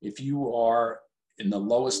 If you are in the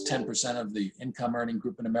lowest 10% of the income earning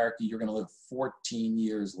group in America, you're going to live 14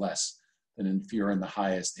 years less than if you're in the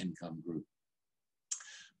highest income group.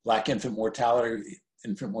 Black infant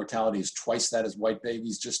mortality is twice that as white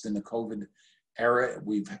babies. Just in the COVID era,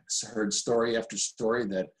 we've heard story after story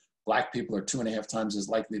that Black people are 2.5 times as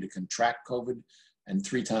likely to contract COVID and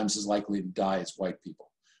 3 times as likely to die as white people.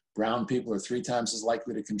 Brown people are 3 times as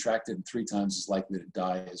likely to contract it and 3 times as likely to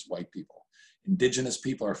die as white people. Indigenous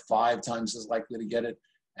people are 5 times as likely to get it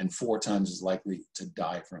and 4 times as likely to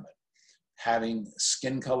die from it. Having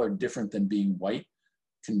skin color different than being white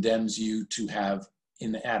condemns you to have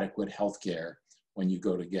inadequate health care when you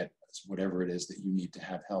go to get whatever it is that you need to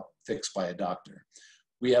have help fixed by a doctor.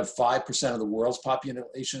 We have 5% of the world's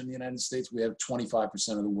population in the United States. We have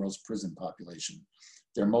 25% of the world's prison population.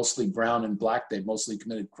 They're mostly brown and Black. They've mostly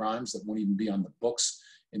committed crimes that won't even be on the books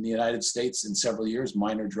in the United States in several years,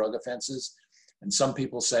 minor drug offenses. And some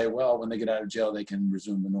people say, well, when they get out of jail, they can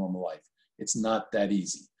resume a normal life. It's not that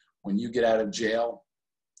easy. When you get out of jail,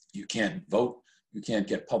 you can't vote, you can't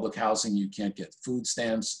get public housing, you can't get food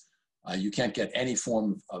stamps, you can't get any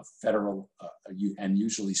form of federal and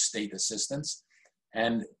usually state assistance.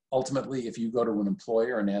 And ultimately, if you go to an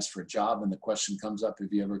employer and ask for a job and the question comes up,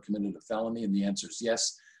 have you ever committed a felony? And the answer is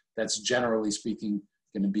yes, that's generally speaking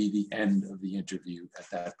going to be the end of the interview at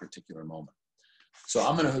that particular moment. So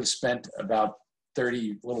I'm going to have spent about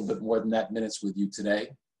 30, a little bit more than that, minutes with you today.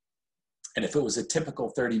 And if it was a typical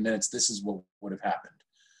 30 minutes, this is what would have happened.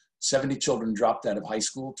 70 children dropped out of high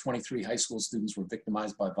school. 23 high school students were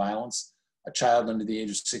victimized by violence. A child under the age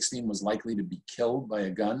of 16 was likely to be killed by a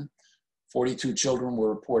gun. 42 children were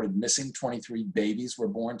reported missing. 23 babies were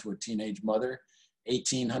born to a teenage mother.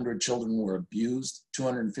 1,800 children were abused.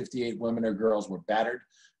 258 women or girls were battered.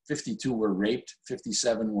 52 were raped.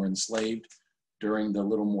 57 were enslaved during the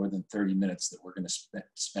little more than 30 minutes that we're going to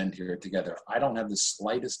spend here together. I don't have the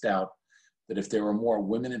slightest doubt that if there were more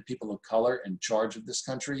women and people of color in charge of this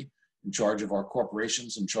country, in charge of our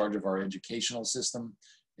corporations, in charge of our educational system,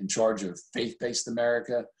 in charge of faith-based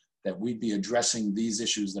America, that we'd be addressing these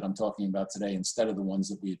issues that I'm talking about today instead of the ones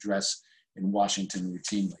that we address in Washington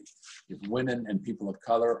routinely. If women and people of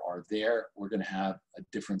color are there, we're going to have a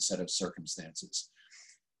different set of circumstances.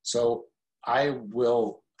 So I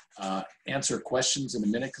will answer questions in a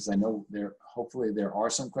minute because I know hopefully there are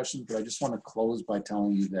some questions, but I just want to close by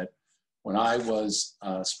telling you that when I was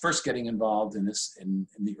first getting involved in this in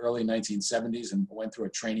the early 1970s and went through a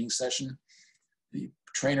training session, the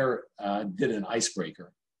trainer did an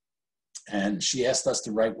icebreaker, and she asked us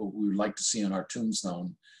to write what we would like to see on our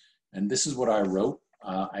tombstone. And this is what I wrote.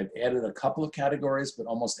 I've added a couple of categories, but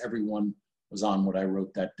almost everyone was on what I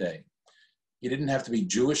wrote that day. You didn't have to be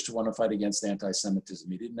Jewish to want to fight against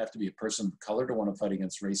anti-Semitism. You didn't have to be a person of color to want to fight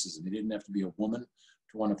against racism. You didn't have to be a woman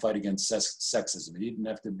to want to fight against sexism. You didn't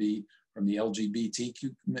have to be from the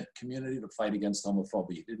LGBTQ community to fight against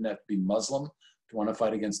homophobia. You didn't have to be Muslim to want to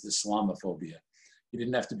fight against Islamophobia. You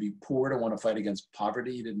didn't have to be poor to want to fight against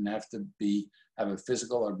poverty. You didn't have to have a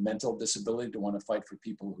physical or mental disability to want to fight for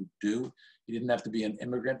people who do. You didn't have to be an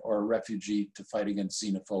immigrant or a refugee to fight against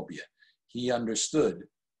xenophobia. He understood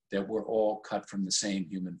that we're all cut from the same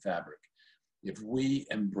human fabric. If we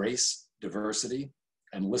embrace diversity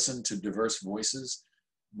and listen to diverse voices,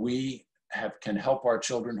 we can help our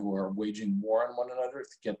children who are waging war on one another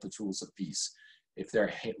to get the tools of peace. If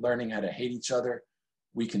they're learning how to hate each other,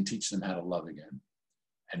 we can teach them how to love again.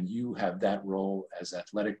 And you have that role as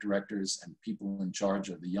athletic directors and people in charge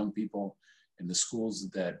of the young people in the schools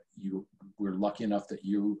that we're lucky enough that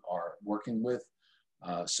you are working with.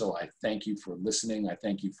 So I thank you for listening. I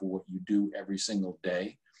thank you for what you do every single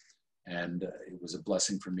day. And it was a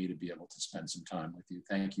blessing for me to be able to spend some time with you.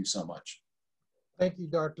 Thank you so much. Thank you,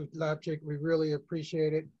 Dr. Lapchick. We really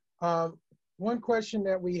appreciate it. One question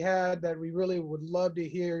that we had that we really would love to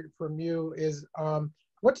hear from you is,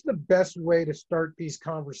 what's the best way to start these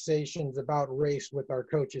conversations about race with our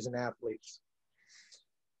coaches and athletes?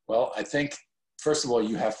 Well, I think, first of all,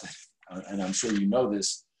 you have to, and I'm sure you know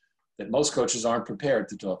this, that most coaches aren't prepared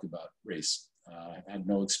to talk about race. Have had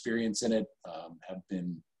no experience in it, have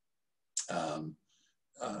been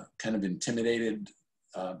kind of intimidated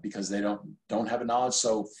because they don't have a knowledge.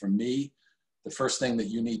 So for me, the first thing that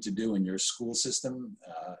you need to do in your school system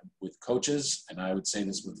with coaches, and I would say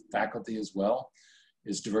this with faculty as well,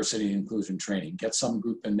 is diversity and inclusion training. Get some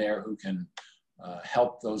group in there who can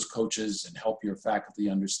help those coaches and help your faculty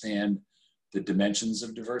understand the dimensions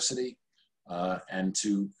of diversity and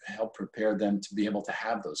to help prepare them to be able to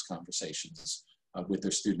have those conversations with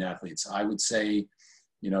their student athletes. I would say,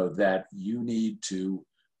 that you need to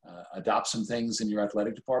adopt some things in your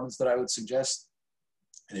athletic departments that I would suggest.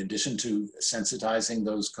 In addition to sensitizing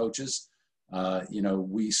those coaches,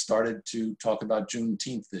 we started to talk about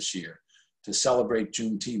Juneteenth this year, to celebrate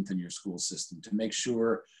Juneteenth in your school system, to make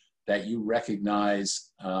sure that you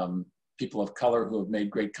recognize people of color who have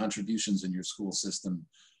made great contributions in your school system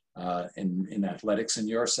in athletics, in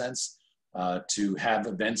your sense, to have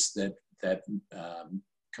events that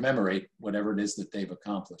commemorate whatever it is that they've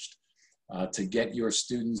accomplished, to get your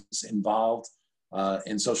students involved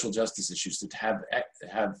in social justice issues, to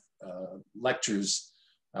have lectures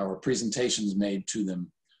or presentations made to them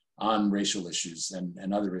on racial issues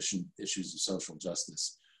and other issues of social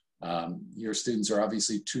justice. Your students are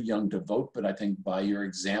obviously too young to vote, but I think by your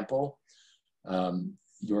example,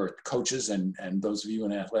 your coaches and those of you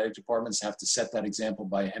in athletic departments have to set that example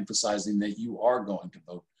by emphasizing that you are going to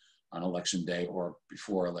vote on election day or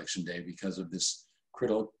before election day because of this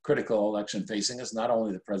critical election facing us, not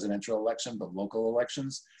only the presidential election, but local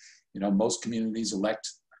elections. Most communities elect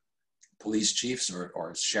police chiefs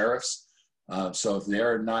or sheriffs. So if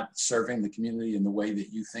they're not serving the community in the way that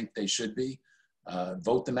you think they should be,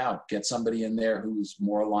 vote them out. Get somebody in there who's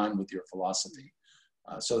more aligned with your philosophy.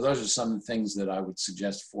 So those are some of the things that I would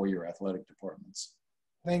suggest for your athletic departments.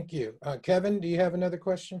 Thank you. Kevin, do you have another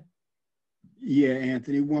question? Yeah,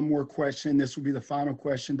 Anthony, one more question. This will be the final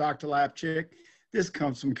question. Dr. Lapchick, this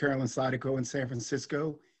comes from Carolyn Sidico in San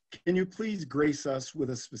Francisco. Can you please grace us with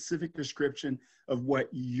a specific description of what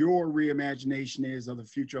your reimagination is of the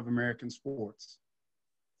future of American sports?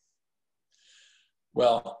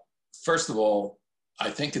 Well, first of all, I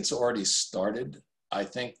think it's already started. I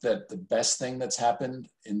think that the best thing that's happened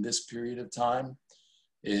in this period of time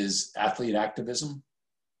is athlete activism.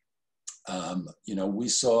 We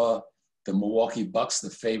saw the Milwaukee Bucks, the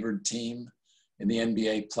favored team in the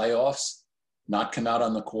NBA playoffs, not come out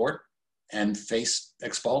on the court and face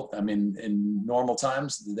expelled. I mean, in normal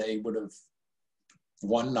times, they would have,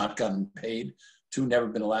 one, not gotten paid, two, never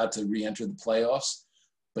been allowed to re-enter the playoffs.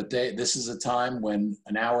 But this is a time when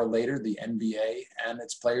an hour later, the NBA and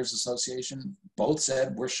its Players Association both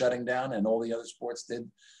said, we're shutting down, and all the other sports did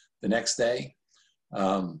the next day.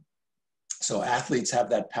 So athletes have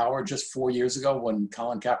that power. Just 4 years ago, when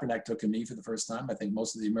Colin Kaepernick took a knee for the first time, I think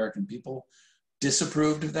most of the American people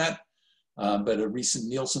disapproved of that. but a recent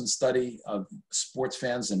Nielsen study of sports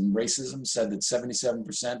fans and racism said that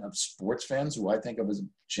 77% of sports fans, who I think of as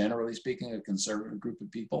generally speaking a conservative group of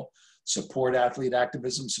people, support athlete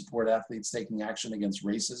activism, support athletes taking action against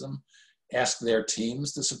racism, ask their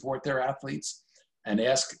teams to support their athletes, and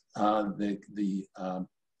ask the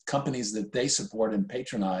companies that they support and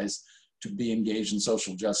patronize to be engaged in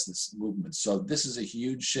social justice movements. So this is a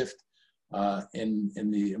huge shift in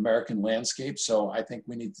the American landscape. So I think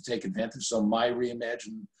we need to take advantage. So my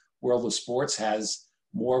reimagined world of sports has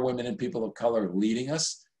more women and people of color leading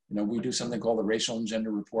us. You know, we do something called the Racial and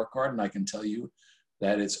Gender Report Card, and I can tell you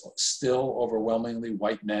that it's still overwhelmingly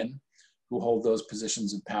white men who hold those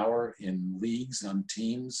positions of power in leagues, on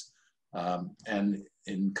teams, and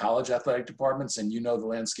in college athletic departments. And you know the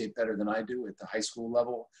landscape better than I do at the high school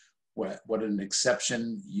level. What an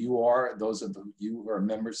exception you are. Those of you who are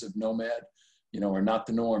members of NOMAD, you know, are not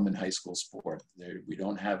the norm in high school sport. We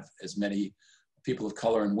don't have as many people of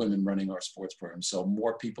color and women running our sports program. So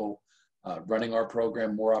more people running our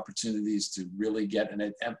program, more opportunities to really get and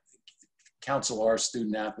counsel our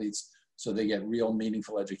student athletes so they get real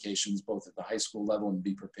meaningful educations both at the high school level and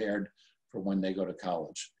be prepared for when they go to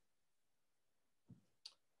college.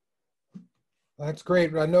 That's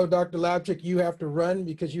great. I know, Dr. Lapchick, you have to run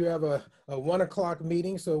because you have a 1 o'clock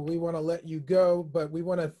meeting, so we want to let you go, but we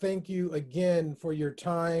want to thank you again for your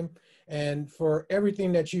time and for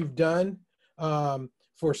everything that you've done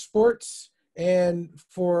for sports and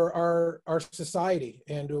for our society.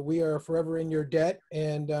 And we are forever in your debt.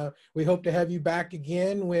 And we hope to have you back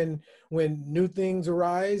again when new things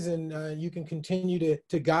arise and you can continue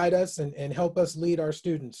to guide us and help us lead our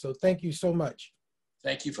students. So thank you so much.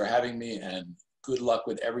 Thank you for having me, and good luck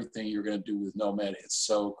with everything you're going to do with NOMAD. It's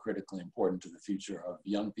so critically important to the future of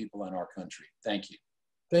young people in our country. Thank you.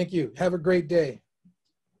 Thank you. Have a great day.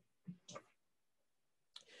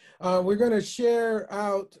 We're going to share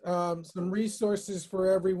out some resources for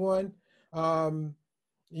everyone.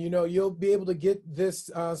 You know, you'll be able to get this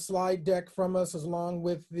slide deck from us along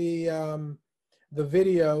with the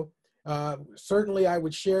video. Certainly, I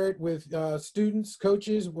would share it with students,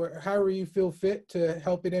 coaches, however you feel fit to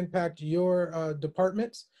help it impact your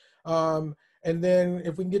departments. And then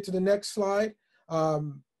if we can get to the next slide,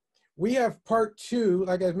 we have part 2.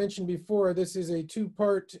 Like I mentioned before, this is a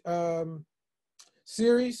 2-part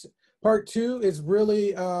series. Part 2 is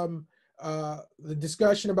really the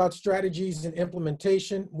discussion about strategies and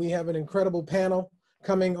implementation. We have an incredible panel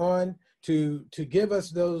coming on to give us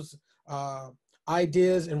those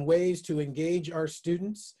ideas and ways to engage our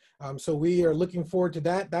students. So we are looking forward to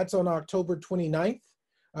that. That's on October 29th,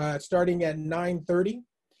 starting at 9:30.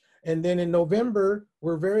 And then in November,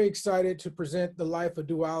 we're very excited to present The Life of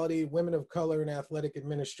Duality, Women of Color in Athletic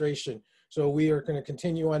Administration. So we are going to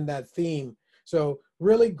continue on that theme. So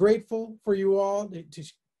really grateful for you all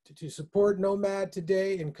to support NOMAD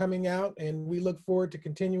today and coming out. And we look forward to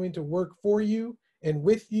continuing to work for you and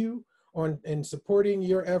with you and supporting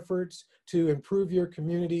your efforts to improve your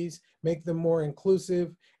communities, make them more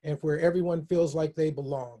inclusive, and where everyone feels like they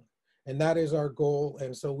belong. And that is our goal.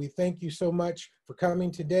 And so we thank you so much for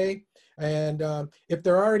coming today. And if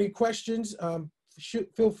there are any questions,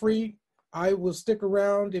 feel free. I will stick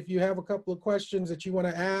around if you have a couple of questions that you want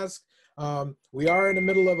to ask. We are in the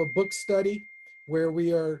middle of a book study where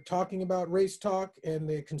we are talking about race talk and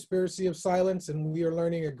the conspiracy of silence, and we are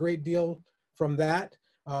learning a great deal from that.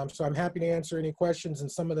 So I'm happy to answer any questions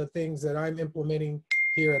and some of the things that I'm implementing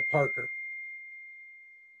here at Parker.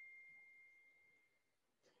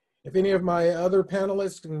 If any of my other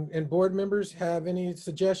panelists and board members have any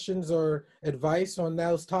suggestions or advice on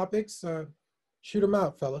those topics, shoot them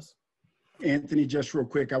out, fellas. Anthony, just real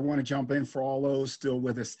quick, I want to jump in for all those still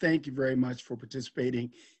with us. Thank you very much for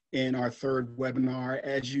participating in our 3rd webinar.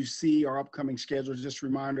 As you see our upcoming schedule, just a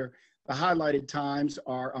reminder, the highlighted times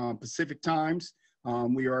are Pacific times.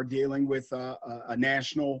 We are dealing with a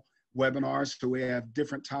national webinar, so we have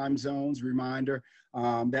different time zones. Reminder,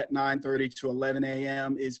 that 9:30 to 11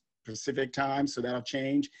 a.m. is Pacific time, so that'll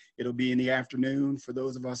change. It'll be in the afternoon for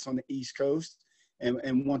those of us on the East Coast.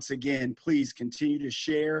 And once again, please continue to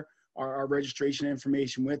share our registration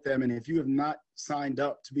information with them. And if you have not signed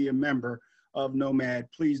up to be a member of NOMAD,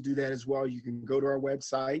 please do that as well. You can go to our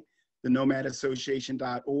website,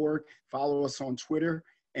 thenomadAssociation.org, follow us on Twitter,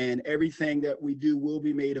 and everything that we do will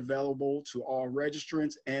be made available to all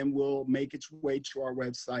registrants and will make its way to our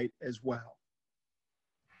website as well.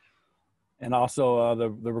 And also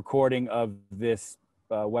the recording of this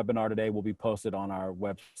webinar today will be posted on our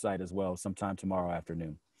website as well sometime tomorrow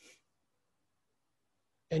afternoon.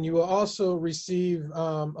 And you will also receive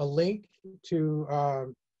a link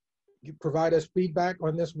to provide us feedback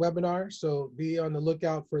on this webinar, so be on the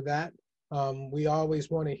lookout for that. We always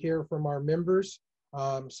want to hear from our members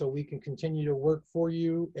so we can continue to work for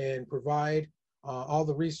you and provide all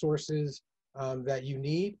the resources that you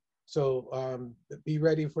need. So be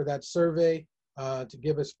ready for that survey to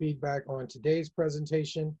give us feedback on today's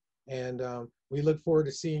presentation. And we look forward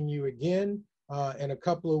to seeing you again in a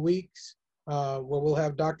couple of weeks where we'll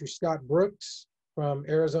have Dr. Scott Brooks from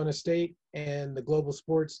Arizona State and the Global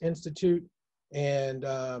Sports Institute, and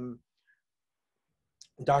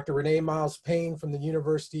Dr. Renee Miles Payne from the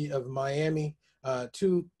University of Miami,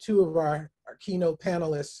 two of our keynote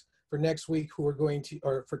panelists for next week who are going to,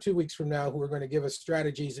 or for 2 weeks from now, who are going to give us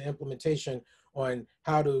strategies and implementation on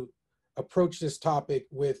how to approach this topic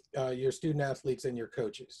with your student athletes and your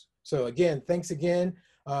coaches. So again, thanks again.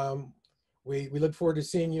 We look forward to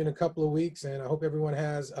seeing you in a couple of weeks, and I hope everyone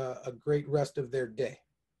has a great rest of their day.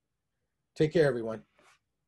 Take care, everyone.